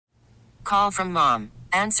call from mom.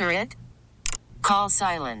 Answer it. Call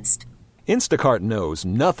silenced. Instacart knows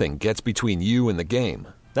nothing gets between you and the game.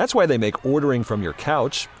 That's why they make ordering from your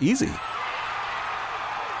couch easy.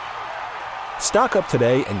 Stock up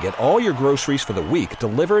today and get all your groceries for the week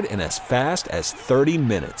delivered in as fast as 30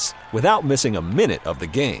 minutes without missing a minute of the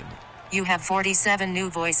game. You have 47 new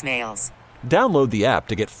voicemails. Download the app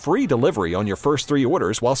to get free delivery on your first 3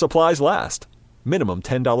 orders while supplies last. Minimum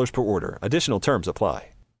 $10 per order. Additional terms apply.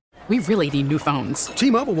 We really need new phones.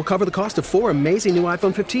 T-Mobile will cover the cost of 4 amazing new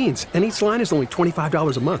iPhone 15s, and each line is only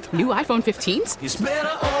 $25 a month. New iPhone 15s? It's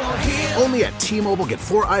better over here. Only at T-Mobile, get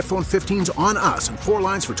 4 iPhone 15s on us and 4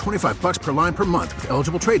 lines for $25 per line per month with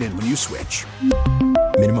eligible trade-in when you switch.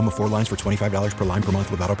 Minimum of 4 lines for $25 per line per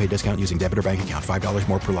month with autopay discount using debit or bank account. $5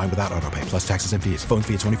 more per line without autopay, plus taxes and fees. Phone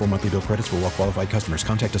fee at 24 monthly bill credits for well-qualified customers.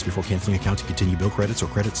 Contact us before canceling account to continue bill credits or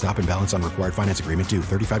credit stop and balance on required finance agreement due.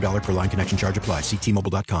 $35 per line connection charge applies. See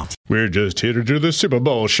T-Mobile.com. We're just here to do the Super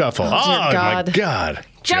Bowl shuffle. Oh, dear God. My God.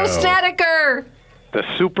 Joe Snedeker. The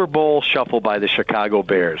Super Bowl shuffle by the Chicago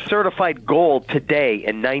Bears. Certified gold today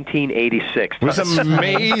in 1986. It was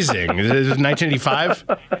amazing. Is it 1985?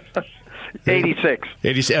 86.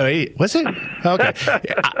 86. Oh, was it? Okay.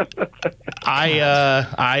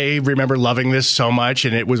 I remember loving this so much,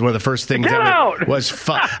 and it was one of the first things that was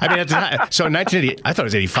fun. I mean, at the time, so 1980, I thought it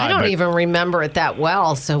was 85. I don't even remember it that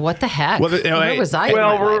well, so what the heck? Well, where was I?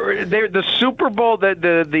 Well, the Super Bowl,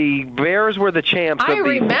 the Bears were the champs of the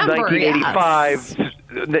 1985. Yes.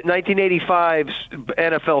 The 1985's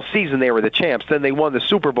NFL season, they were the champs. Then they won the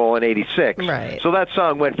Super Bowl in 86. Right. So that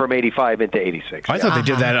song went from 85 into 86. I thought they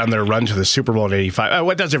did that on their run to the Super Bowl in 85.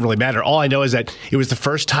 What doesn't really matter. All I know is that it was the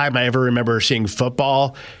first time I ever remember seeing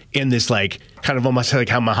football in this, like, kind of almost like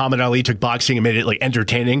how Muhammad Ali took boxing and made it, like,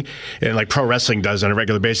 entertaining, and like pro wrestling does on a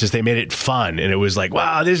regular basis. They made it fun, and it was like,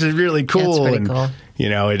 wow, this is really cool. That's pretty and, cool. You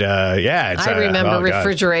know, it. It's, I remember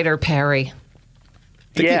Refrigerator Perry.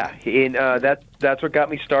 Yeah, and that's what got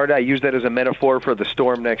me started. I use that as a metaphor for the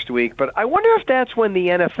storm next week. But I wonder if that's when the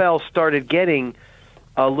NFL started getting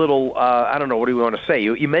a little, I don't know, what do we want to say?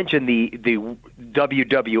 You mentioned the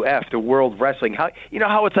WWF, the World Wrestling. How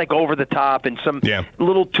it's like over the top and a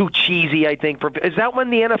little too cheesy, I think. Is that when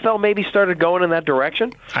the NFL maybe started going in that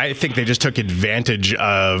direction? I think they just took advantage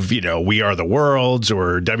of, We Are the Worlds,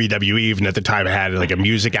 or WWE even at the time had like a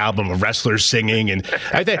music album of wrestlers singing. And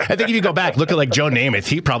I think if you go back, look at like Joe Namath,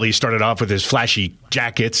 he probably started off with his flashy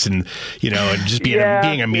jackets and, and just being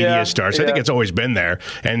a media star. So I think it's always been there.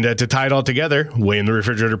 And to tie it all together, William the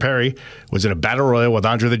Refrigerator Perry was in a battle royal with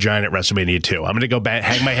Andre the Giant at WrestleMania 2. I'm going to go back,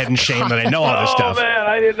 hang my head in shame that I know all this stuff. Oh, man,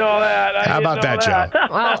 I didn't know that. How about that, Joe?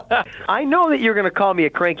 Well, I know that you're going to call me a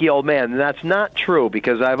cranky old man, and that's not true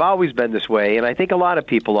because I've always been this way, and I think a lot of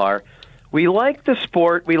people are. We like the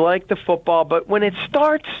sport, we like the football, but when it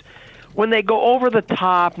starts, when they go over the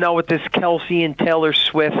top now with this Kelsey and Taylor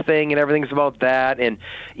Swift thing and everything's about that, and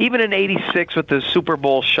even in 86 with the Super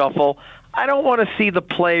Bowl shuffle, I don't want to see the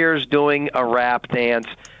players doing a rap dance.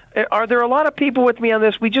 Are there a lot of people with me on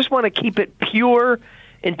this? We just want to keep it pure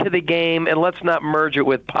into the game, and let's not merge it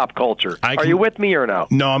with pop culture. Are you with me or no?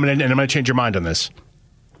 No, I'm going to change your mind on this.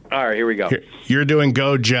 All right, here we go. You're doing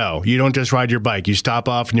Go Joe. You don't just ride your bike. You stop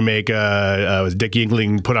off and you make Dick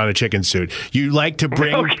Yingling put on a chicken suit. You like to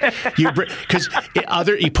bring because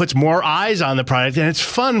he puts more eyes on the product and it's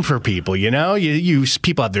fun for people. You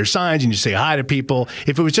people have their signs and you say hi to people.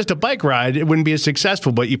 If it was just a bike ride, it wouldn't be as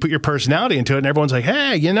successful. But you put your personality into it, and everyone's like,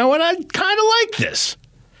 "Hey, you know what? I kind of like this."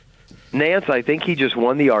 Nance, I think he just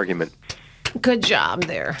won the argument. Good job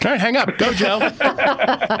there. All right, hang up. Go, Joe.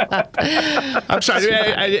 I'm sorry.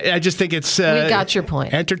 I just think it's... we got your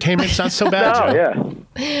point. Entertainment's not so bad, Joe.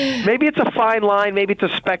 Yeah. Maybe it's a fine line. Maybe it's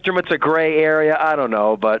a spectrum. It's a gray area. I don't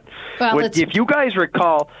know. But if you guys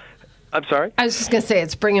recall... I'm sorry? I was just going to say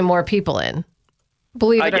it's bringing more people in.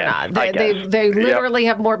 Believe it or not. They literally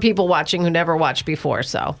have more people watching who never watched before,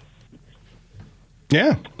 so...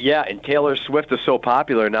 Yeah. Yeah, and Taylor Swift is so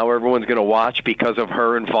popular now everyone's going to watch because of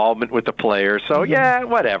her involvement with the players. So,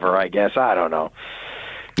 whatever, I guess. I don't know.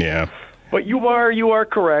 Yeah. But you are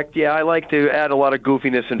correct. Yeah, I like to add a lot of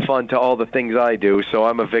goofiness and fun to all the things I do, so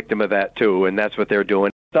I'm a victim of that too, and that's what they're doing.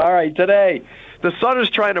 All right, today, the sun is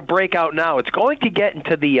trying to break out now. It's going to get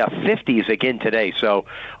into the 50s again today, so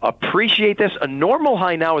appreciate this. A normal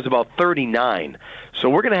high now is about 39. So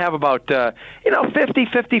we're going to have about 50,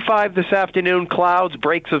 55 this afternoon, clouds,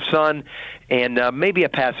 breaks of sun, and maybe a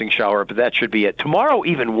passing shower, but that should be it. Tomorrow,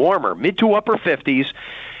 even warmer, mid to upper 50s.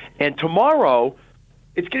 And tomorrow,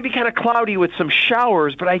 it's going to be kind of cloudy with some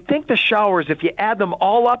showers, but I think the showers, if you add them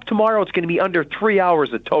all up tomorrow, it's going to be under 3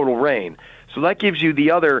 hours of total rain. So that gives you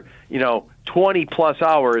the other, 20-plus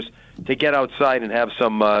hours to get outside and have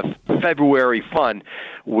some February fun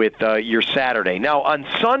with your Saturday. Now, on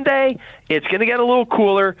Sunday, it's going to get a little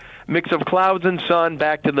cooler, mix of clouds and sun,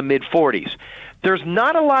 back to the mid-40s. There's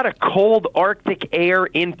not a lot of cold Arctic air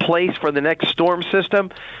in place for the next storm system,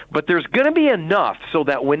 but there's going to be enough so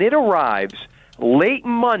that when it arrives late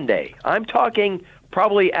Monday, I'm talking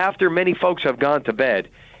probably after many folks have gone to bed,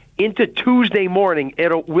 into Tuesday morning,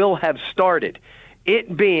 it will have started,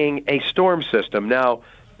 it being a storm system. Now,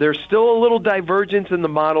 there's still a little divergence in the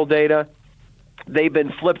model data. They've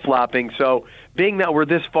been flip-flopping, so being that we're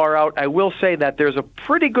this far out, I will say that there's a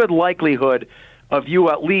pretty good likelihood of you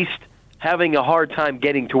at least having a hard time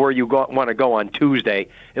getting to where you want to go on Tuesday.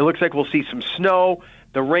 It looks like we'll see some snow.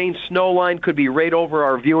 The rain-snow line could be right over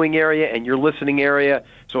our viewing area and your listening area,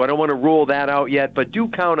 so I don't want to rule that out yet, but do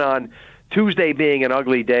count on Tuesday being an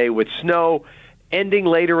ugly day with snow ending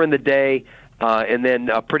later in the day, and then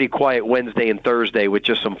a pretty quiet Wednesday and Thursday with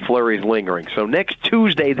just some flurries lingering. So next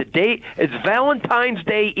Tuesday, the date is Valentine's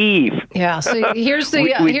Day Eve. Yeah, so here's the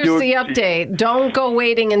update. Don't go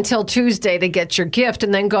waiting until Tuesday to get your gift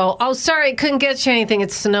and then go, oh, sorry, I couldn't get you anything.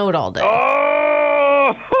 It snowed all day.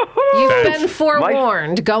 Oh! You've been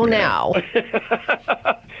forewarned. Go now.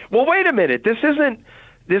 Well, wait a minute. This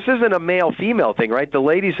isn't a male-female thing, right? The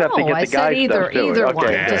ladies have to get the guy stuff too. Either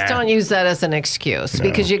one. Just don't use that as an excuse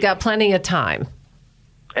because you got plenty of time.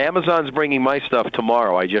 Amazon's bringing my stuff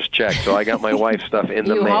tomorrow. I just checked, so I got my wife's stuff in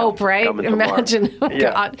the mail. You hope, right? Imagine. Oh,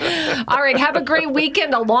 yeah. God. All right, have a great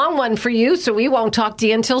weekend, a long one for you, so we won't talk to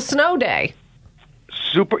you until snow day.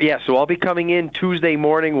 Super. Yeah, so I'll be coming in Tuesday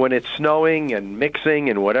morning when it's snowing and mixing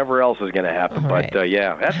and whatever else is going to happen. Right. But,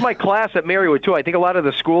 yeah, that's my class at Marywood, too. I think a lot of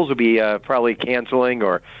the schools will be probably canceling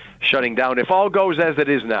or shutting down if all goes as it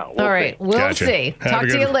is now. All right, we'll see. Talk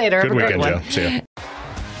to you later. Good weekend, Joe. See ya.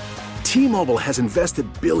 T-Mobile has invested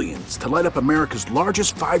billions to light up America's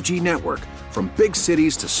largest 5G network, from big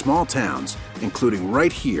cities to small towns, including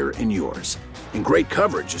right here in yours. And great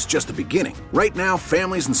coverage is just the beginning. Right now,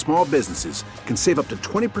 families and small businesses can save up to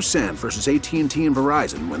 20% versus AT&T and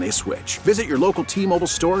Verizon when they switch. Visit your local T-Mobile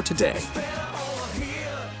store today.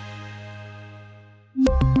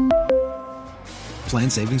 Plan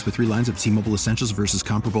savings with 3 lines of T-Mobile Essentials versus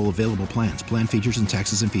comparable available plans. Plan features and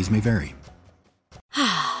taxes and fees may vary.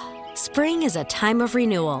 Spring is a time of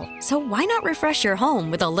renewal, so why not refresh your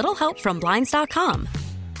home with a little help from Blinds.com?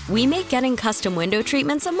 We make getting custom window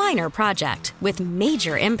treatments a minor project with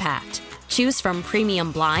major impact. Choose from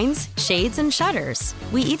premium blinds, shades, and shutters.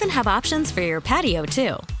 We even have options for your patio,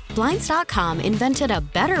 too. Blinds.com invented a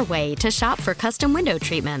better way to shop for custom window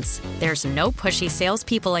treatments. There's no pushy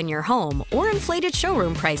salespeople in your home or inflated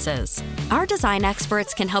showroom prices. Our design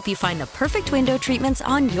experts can help you find the perfect window treatments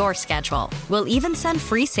on your schedule. We'll even send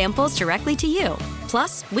free samples directly to you.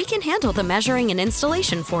 Plus, we can handle the measuring and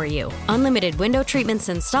installation for you. Unlimited window treatments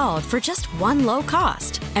installed for just one low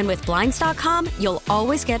cost. And with Blinds.com, you'll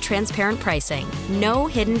always get transparent pricing. No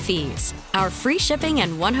hidden fees. Our free shipping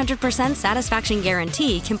and 100% satisfaction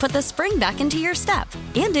guarantee can put the spring back into your step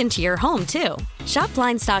and into your home, too. Shop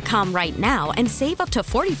Blinds.com right now and save up to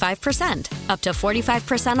 45%. Up to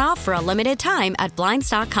 45% off for a limited time at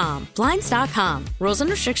Blinds.com. Blinds.com. Rules and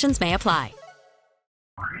restrictions may apply.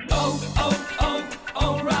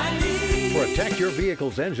 Protect your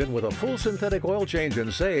vehicle's engine with a full synthetic oil change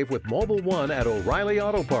and save with Mobil 1 at O'Reilly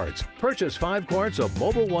Auto Parts. Purchase 5 quarts of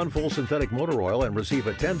Mobil 1 full synthetic motor oil and receive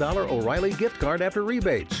a $10 O'Reilly gift card after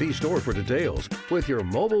rebate. See store for details. With your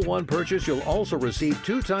Mobil 1 purchase, you'll also receive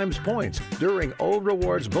 2 times points during O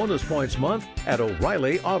Rewards Bonus Points Month at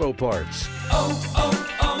O'Reilly Auto Parts.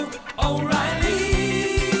 O'Reilly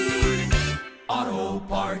Auto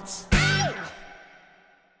Parts.